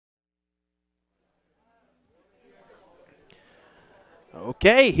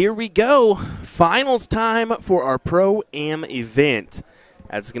Okay, here we go. Finals time for our Pro-Am event.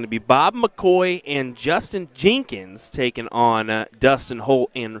 That's going to be Bob McCoy and Justin Jenkins taking on Dustin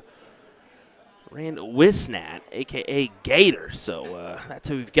Holt and Randall Whisnant, a.k.a. Gator. So that's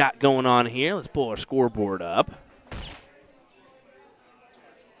who we've got going on here. Let's pull our scoreboard up.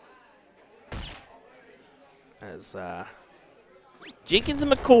 As Jenkins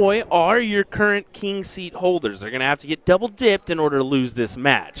and McCoy are your current king seat holders. They're going to have to get double dipped in order to lose this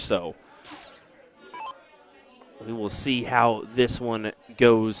match. So we will see how this one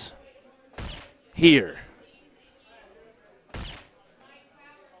goes here.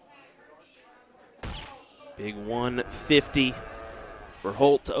 Big 150 for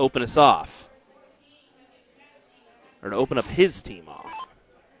Holt to open us off, or to open up his team off.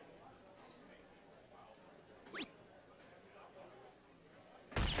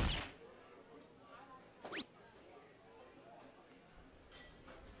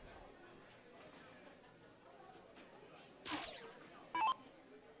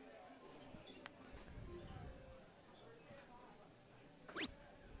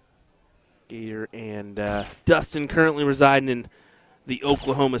 Gator and Dustin currently residing in the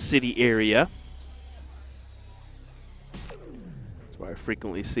Oklahoma City area. That's where I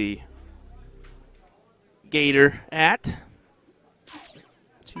frequently see Gator at.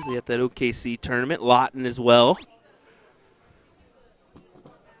 It's usually at that OKC tournament. Lawton as well.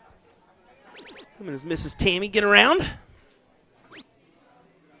 Him and his Mrs. Tammy get around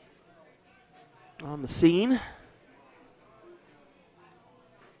on the scene.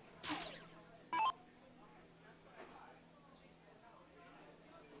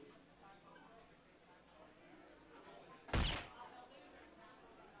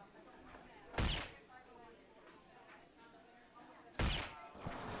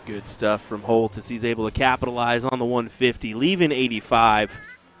 Good stuff from Holt as he's able to capitalize on the 150, leaving 85.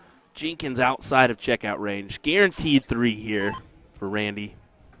 Jenkins outside of checkout range. Guaranteed 3 here for Randall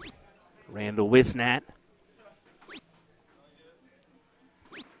Whisnant.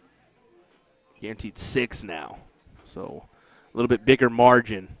 Guaranteed 6 now. So a little bit bigger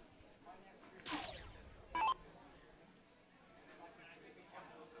margin.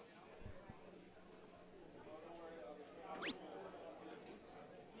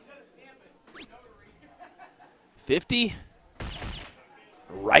 $50,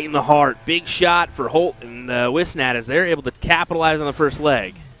 right in the heart. Big shot for Holt and Whisnant as they're able to capitalize on the first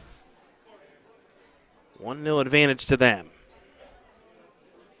leg. 1-0 advantage to them.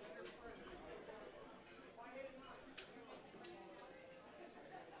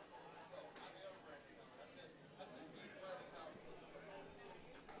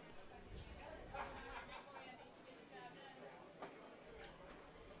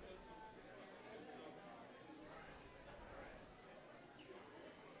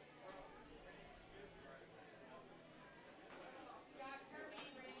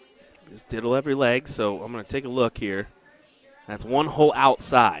 Just diddle every leg, so I'm going to take a look here. That's 1 hole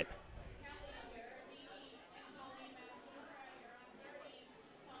outside.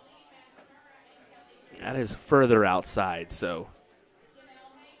 That is further outside, so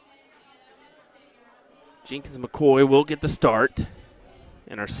Jenkins McCoy will get the start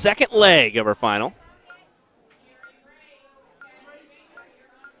in our second leg of our final.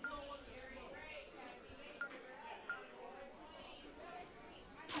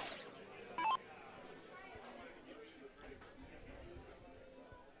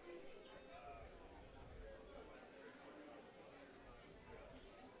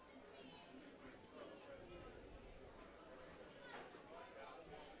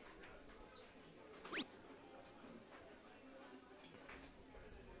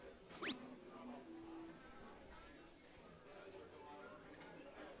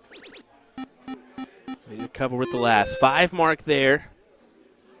 They did cover with the last 5 mark there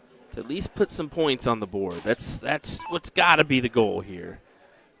to at least put some points on the board. That's what's got to be the goal here.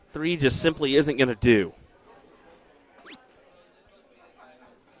 3 just simply isn't going to do.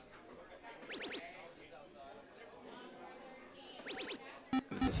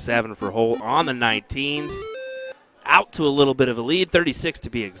 It's a 7 for Holt on the 19s. Out to a little bit of a lead, 36 to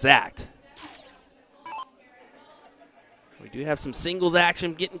be exact. We do have some singles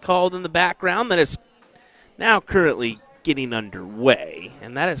action getting called in the background that is now currently getting underway,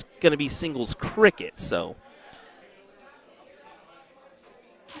 and that is going to be singles cricket. So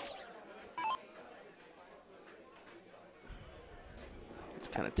it's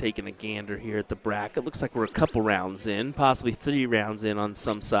kind of taking a gander here at the bracket. Looks like we're a couple rounds in, possibly 3 rounds in on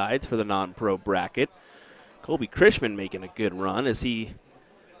some sides for the non-pro bracket. Colby Krishman making a good run as he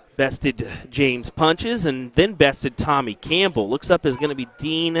bested James Punches and then bested Tommy Campbell. Looks up is going to be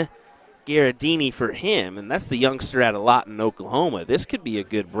Dean Garadini for him, and that's the youngster out of Lawton, Oklahoma. This could be a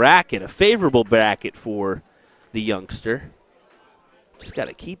good bracket, a favorable bracket for the youngster. Just got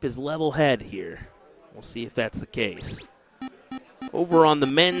to keep his level head here. We'll see if that's the case. Over on the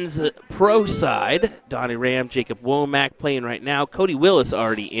men's pro side, Donnie Ram, Jacob Womack playing right now. Cody Willis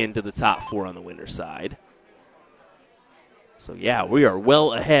already into the top 4 on the winner's side. So, yeah, we are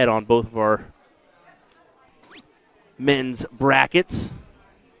well ahead on both of our men's brackets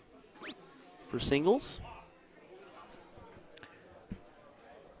for singles.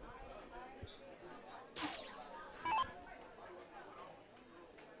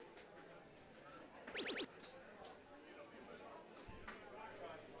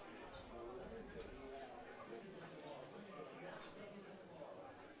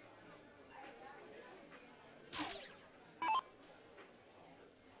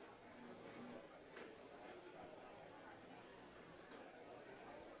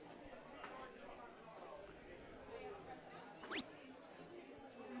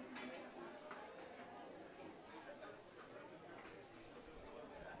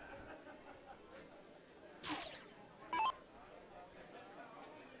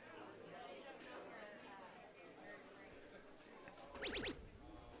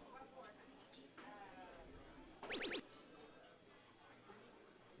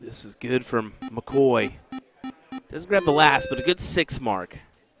 This is good from McCoy. Doesn't grab the last, but a good 6 mark.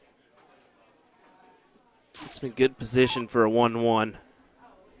 It's been good position for a 1-1.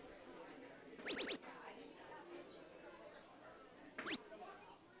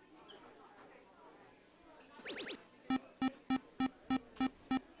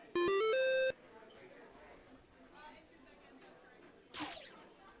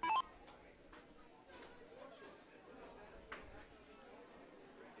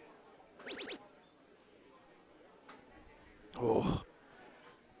 Oh,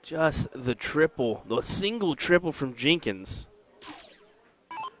 just the triple, the single triple from Jenkins.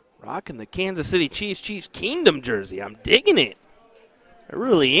 Rocking the Kansas City Chiefs Kingdom jersey. I'm digging it. I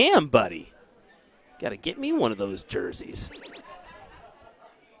really am, buddy. Got to get me one of those jerseys.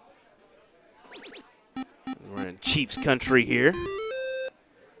 We're in Chiefs country here.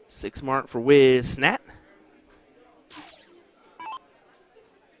 6 mark for Whisnant.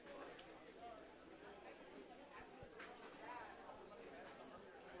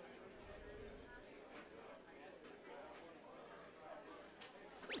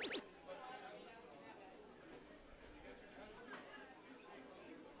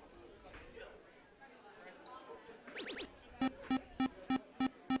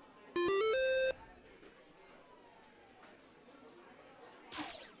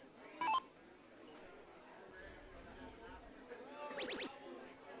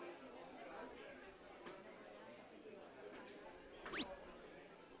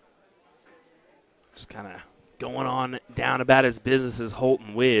 Just kind of going on down about his business as Holt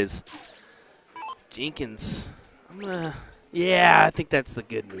and Wiz. Jenkins, yeah, I think that's the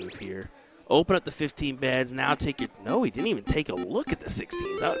good move here. Open up the 15 beds, now take your, no, he didn't even take a look at the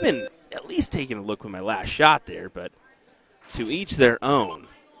 16s. I would have been at least taking a look with my last shot there, but to each their own.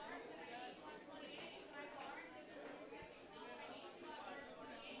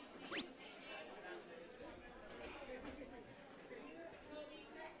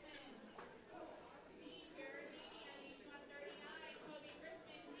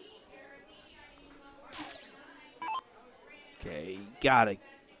 Okay, you gotta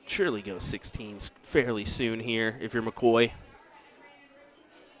surely go 16s fairly soon here if you're McCoy.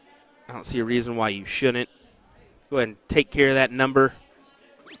 I don't see a reason why you shouldn't. Go ahead and take care of that number.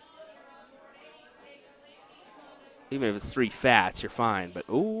 Even if it's 3 fats, you're fine. But,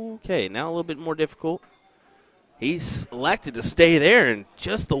 okay, now a little bit more difficult. He's elected to stay there, and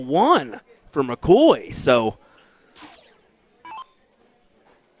just the 1 for McCoy. So,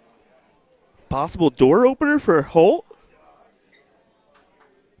 possible door opener for Holt.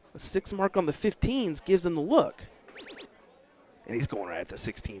 A 6 mark on the 15s gives him the look. And he's going right at the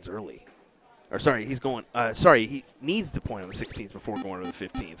 16s early. Or sorry, he's going, he needs to point on the 16s before going to the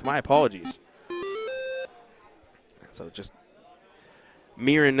 15s. My apologies. So just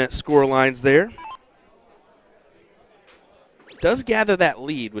mirroring that score lines there. Does gather that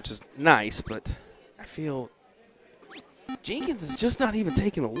lead, which is nice, but I feel Jenkins is just not even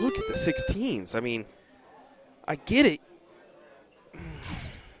taking a look at the 16s. I mean, I get it.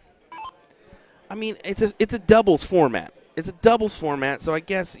 I mean, it's a doubles format. It's a doubles format, so I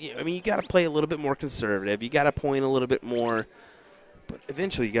guess, I mean, you got to play a little bit more conservative. You got to point a little bit more, but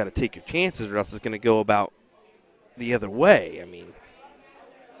eventually you got to take your chances or else it's going to go about the other way. I mean,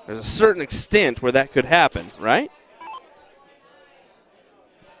 There's a certain extent where that could happen, right?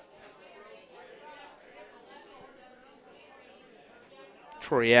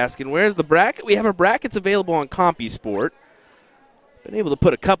 Troy asking, where's the bracket? We have our brackets available on CompuSport. Been able to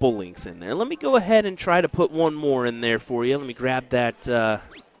put a couple links in there. Let me go ahead and try to put one more in there for you. Let me grab that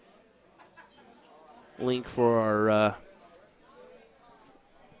link for our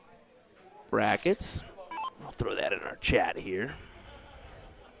brackets. I'll throw that in our chat here.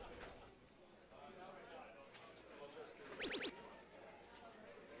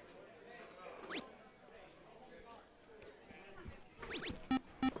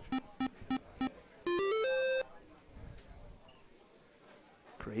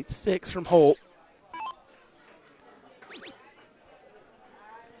 Grade 6 from Holt.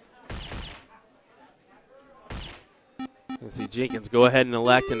 Let's see Jenkins go ahead and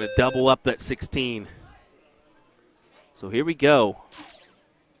elect and to double up that 16. So here we go.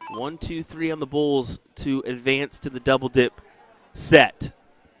 1, 2, 3 on the Bulls to advance to the double dip set.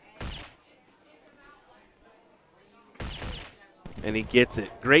 And he gets it.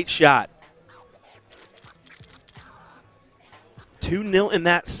 Great shot. 2-0 in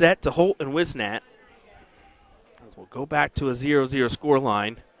that set to Holt and Whisnant. As we'll go back to a 0-0 score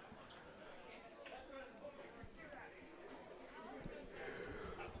line.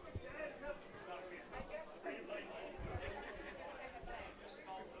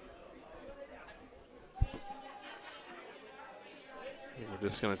 We're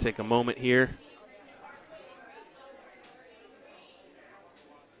just going to take a moment here.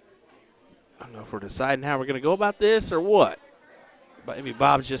 I don't know if we're deciding how we're going to go about this or what. But maybe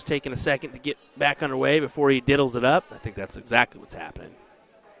Bob's just taking a second to get back underway before he diddles it up. I think that's exactly what's happening.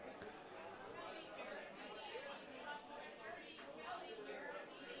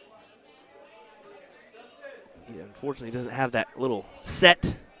 He unfortunately doesn't have that little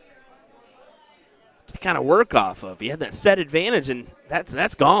set to kind of work off of. He had that set advantage, and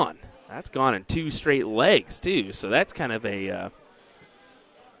that's gone. That's gone in 2 straight legs, too. So that's kind of a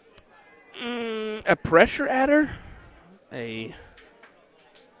pressure adder, a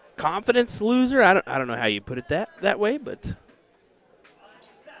confidence loser. I don't know how you put it that way, but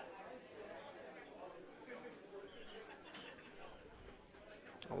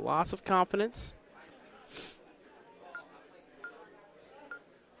a loss of confidence.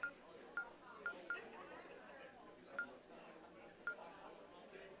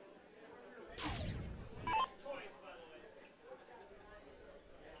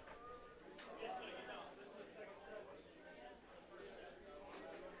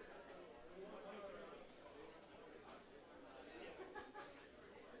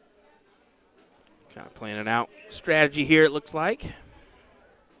 Kind of planning out strategy here, it looks like.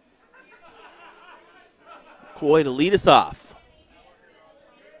 McCoy to lead us off.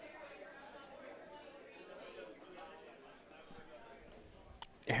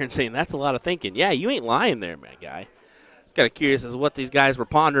 Aaron saying that's a lot of thinking. Yeah, you ain't lying there, man, guy. Just kind of curious as to what these guys were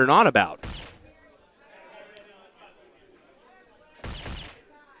pondering on about.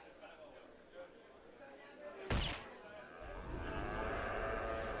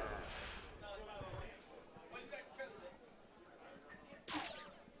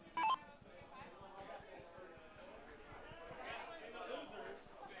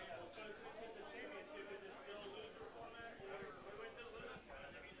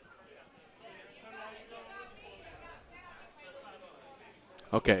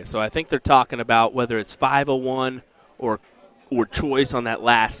 Okay, so I think they're talking about whether it's 501 or choice on that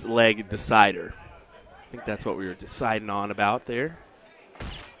last leg decider. I think that's what we were deciding on about there.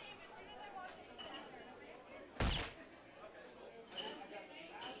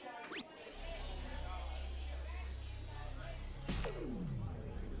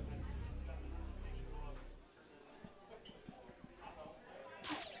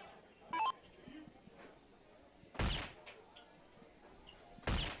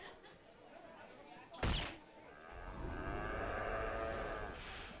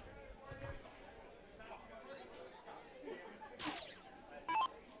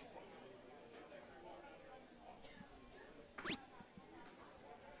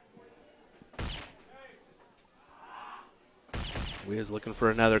 Wiz looking for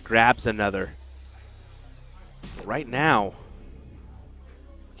another, grabs another. Right now,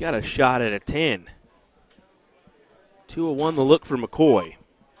 got a shot at a 10. 2-1 the look for McCoy.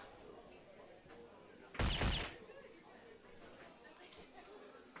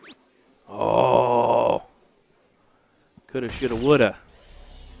 Oh. Coulda, shoulda, woulda.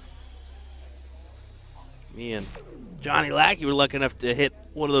 Me and Johnny Lackey were lucky enough to hit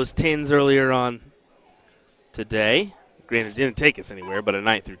one of those 10s earlier on today. Granted, it didn't take us anywhere, but a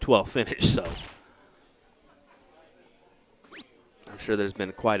 9 through 12 finish, so I'm sure there's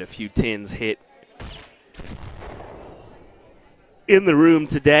been quite a few tins hit in the room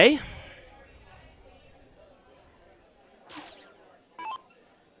today.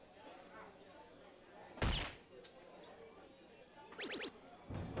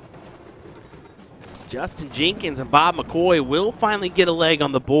 Justin Jenkins and Bob McCoy will finally get a leg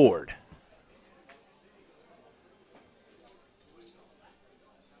on the board.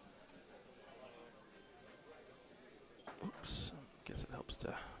 Oops, guess it helps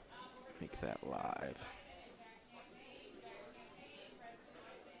to make that live.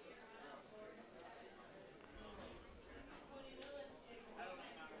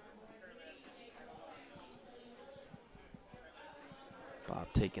 Bob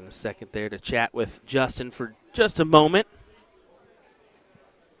taking a second there to chat with Justin for just a moment.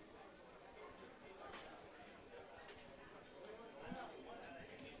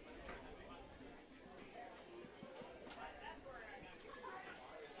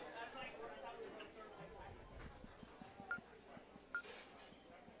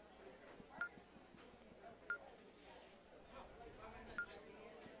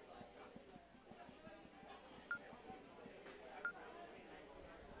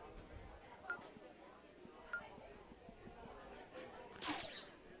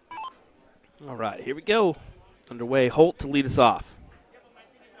 All right, here we go. Underway, Holt to lead us off.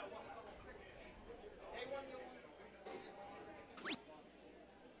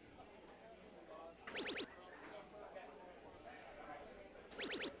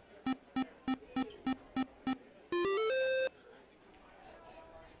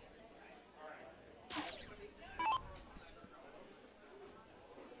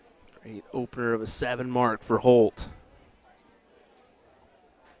 Great opener of a 7 mark for Holt.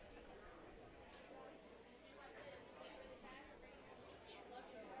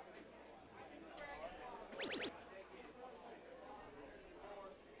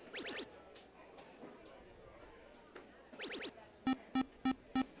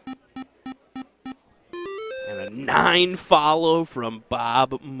 And a 9 follow from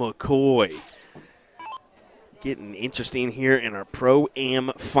Bob McCoy. Getting interesting here in our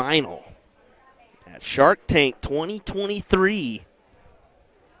Pro-Am final at Shark Tank 2023.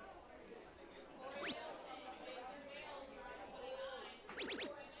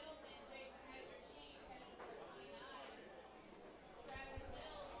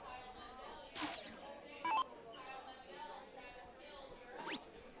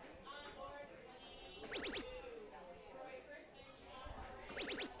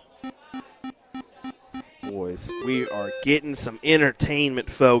 Boys, we are getting some entertainment,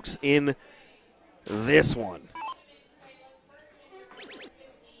 folks, in this one.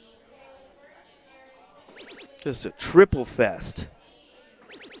 Just a triple fest.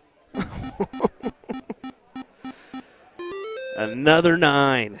 Another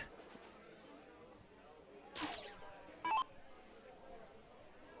 9.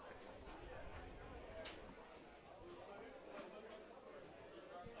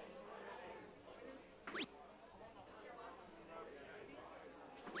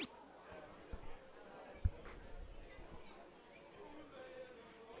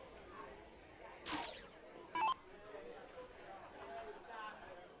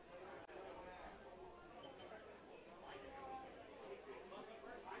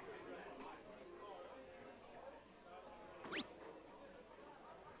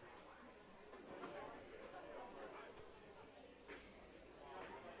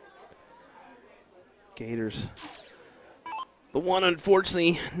 Gators, the one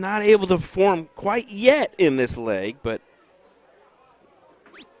unfortunately not able to perform quite yet in this leg, but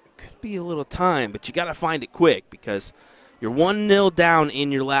could be a little time, but you got to find it quick because you're 1-0 down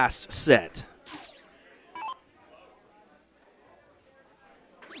in your last set.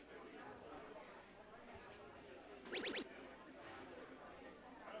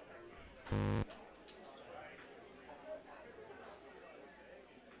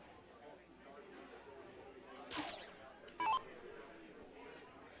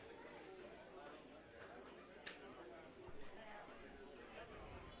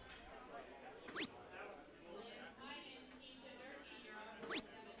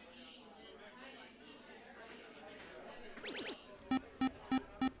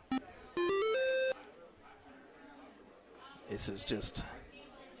 This is just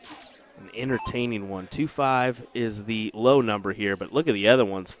an entertaining one. 2-5 is the low number here, but look at the other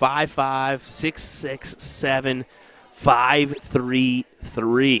ones. 5-5, 6-6, 7,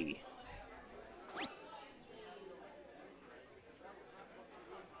 5-3-3.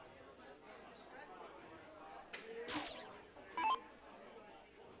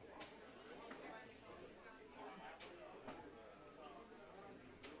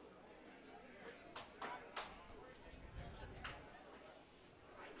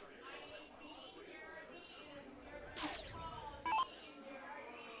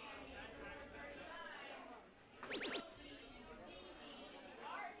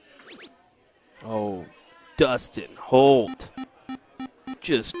 Oh, Dustin Holt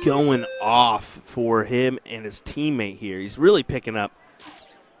just going off for him and his teammate here. He's really picking up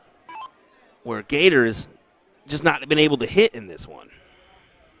where Gator's just not been able to hit in this one.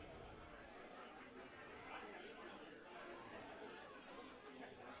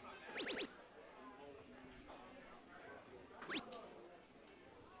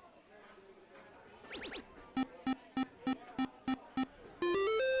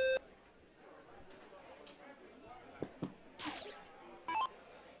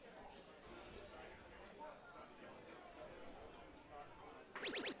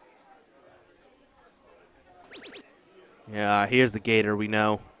 Yeah, here's the Gator we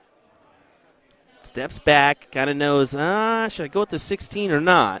know. Steps back, kind of knows, should I go with the 16 or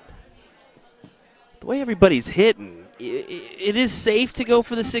not? The way everybody's hitting, it is safe to go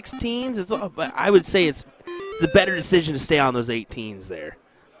for the 16s. But I would say it's the better decision to stay on those 18s there.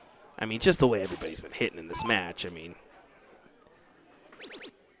 I mean, just the way everybody's been hitting in this match. I mean,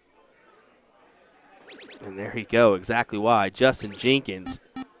 and there you go, exactly why. Justin Jenkins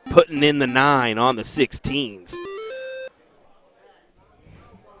putting in the 9 on the 16s.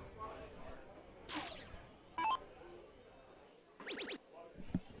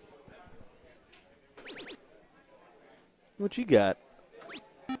 What you got?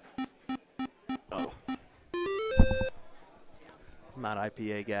 Oh. I'm not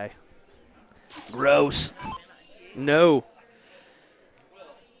IPA guy. Gross. No.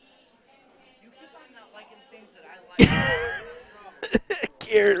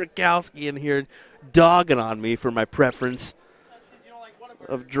 Garrett Rakowski in here dogging on me for my preference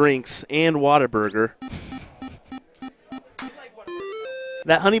of drinks and Whataburger.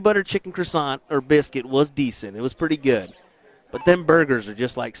 That honey butter chicken croissant or biscuit was decent. It was pretty good. But them burgers are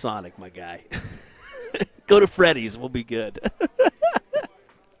just like Sonic, my guy. Go to Freddy's. We'll be good.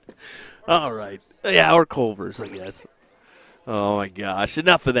 All right. Yeah, or Culver's, I guess. Oh, my gosh.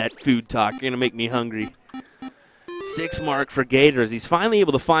 Enough of that food talk. You're going to make me hungry. 6 mark for Gators. He's finally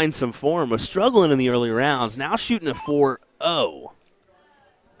able to find some form. Was struggling in the early rounds. Now shooting a 4-0.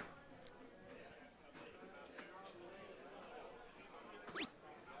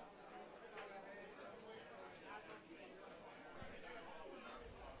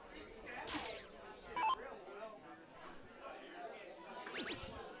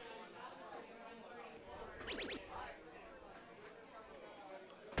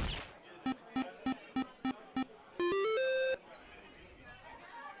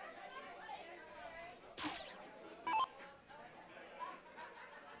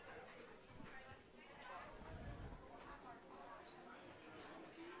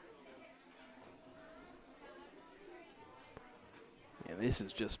 This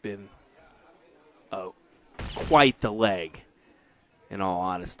has just been quite the leg, in all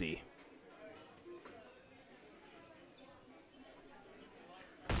honesty.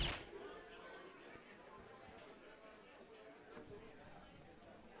 I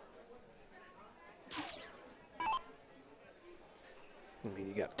mean,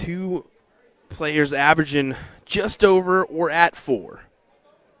 you got 2 players averaging just over or at 4.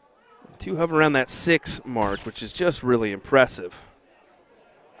 2 hovering around that 6 mark, which is just really impressive.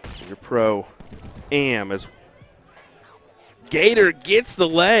 Your Pro-Am as Gator gets the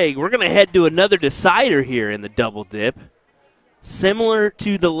leg. We're going to head to another decider here in the double dip, similar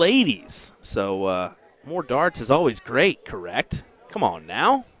to the ladies. So more darts is always great, correct? Come on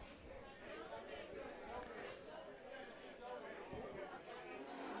now.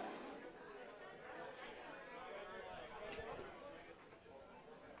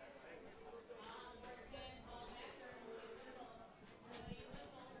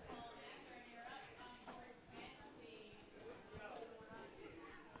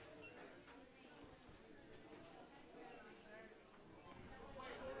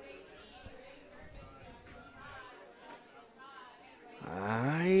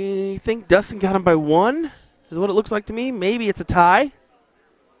 I think Dustin got him by 1, is what it looks like to me. Maybe it's a tie.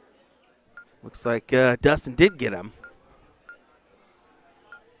 Looks like Dustin did get him.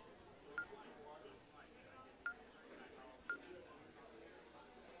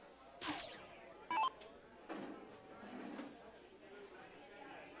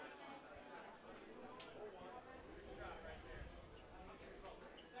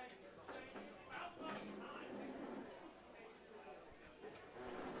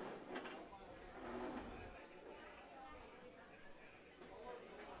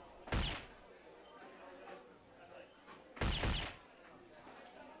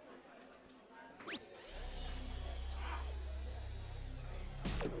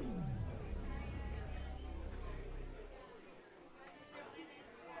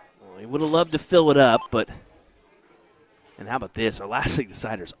 would have loved to fill it up, but. And how about this? Our last league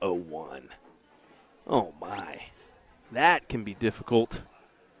decider's 0-1. Oh, my. That can be difficult.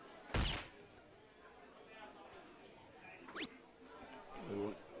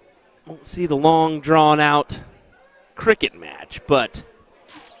 Won't see the long, drawn-out cricket match, but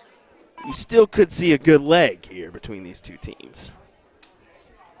you still could see a good leg here between these two teams.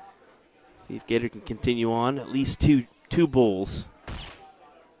 See if Gator can continue on at least two bowls,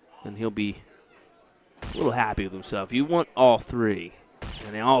 and he'll be a little happy with himself. You want all three,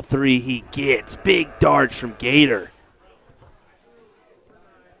 and all three he gets. Big darts from Gator.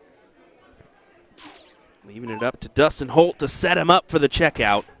 Leaving it up to Dustin Holt to set him up for the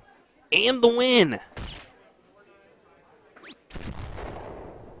checkout and the win.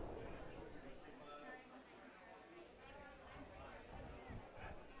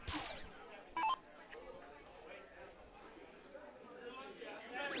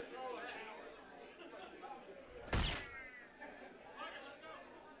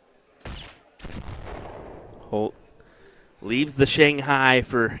 Holt leaves the Shanghai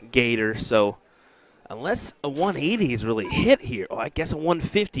for Gator, so unless a 180 is really hit here, I guess a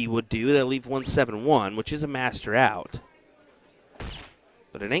 150 would do. That'll leave 171, which is a master out.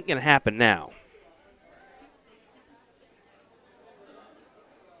 But it ain't going to happen now.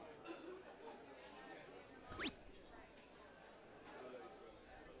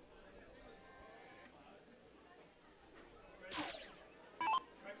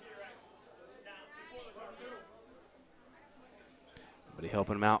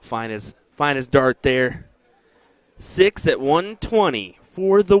 Helping him out, find his dart there. 6 at 120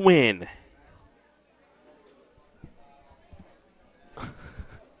 for the win.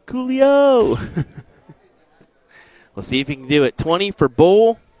 Coolio. We'll see if he can do it. 20 for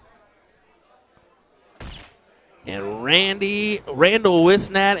Bull. And Randall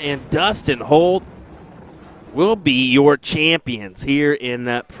Whisnant and Dustin Holt will be your champions here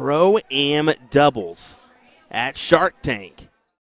in Pro-Am doubles at Shark Tank.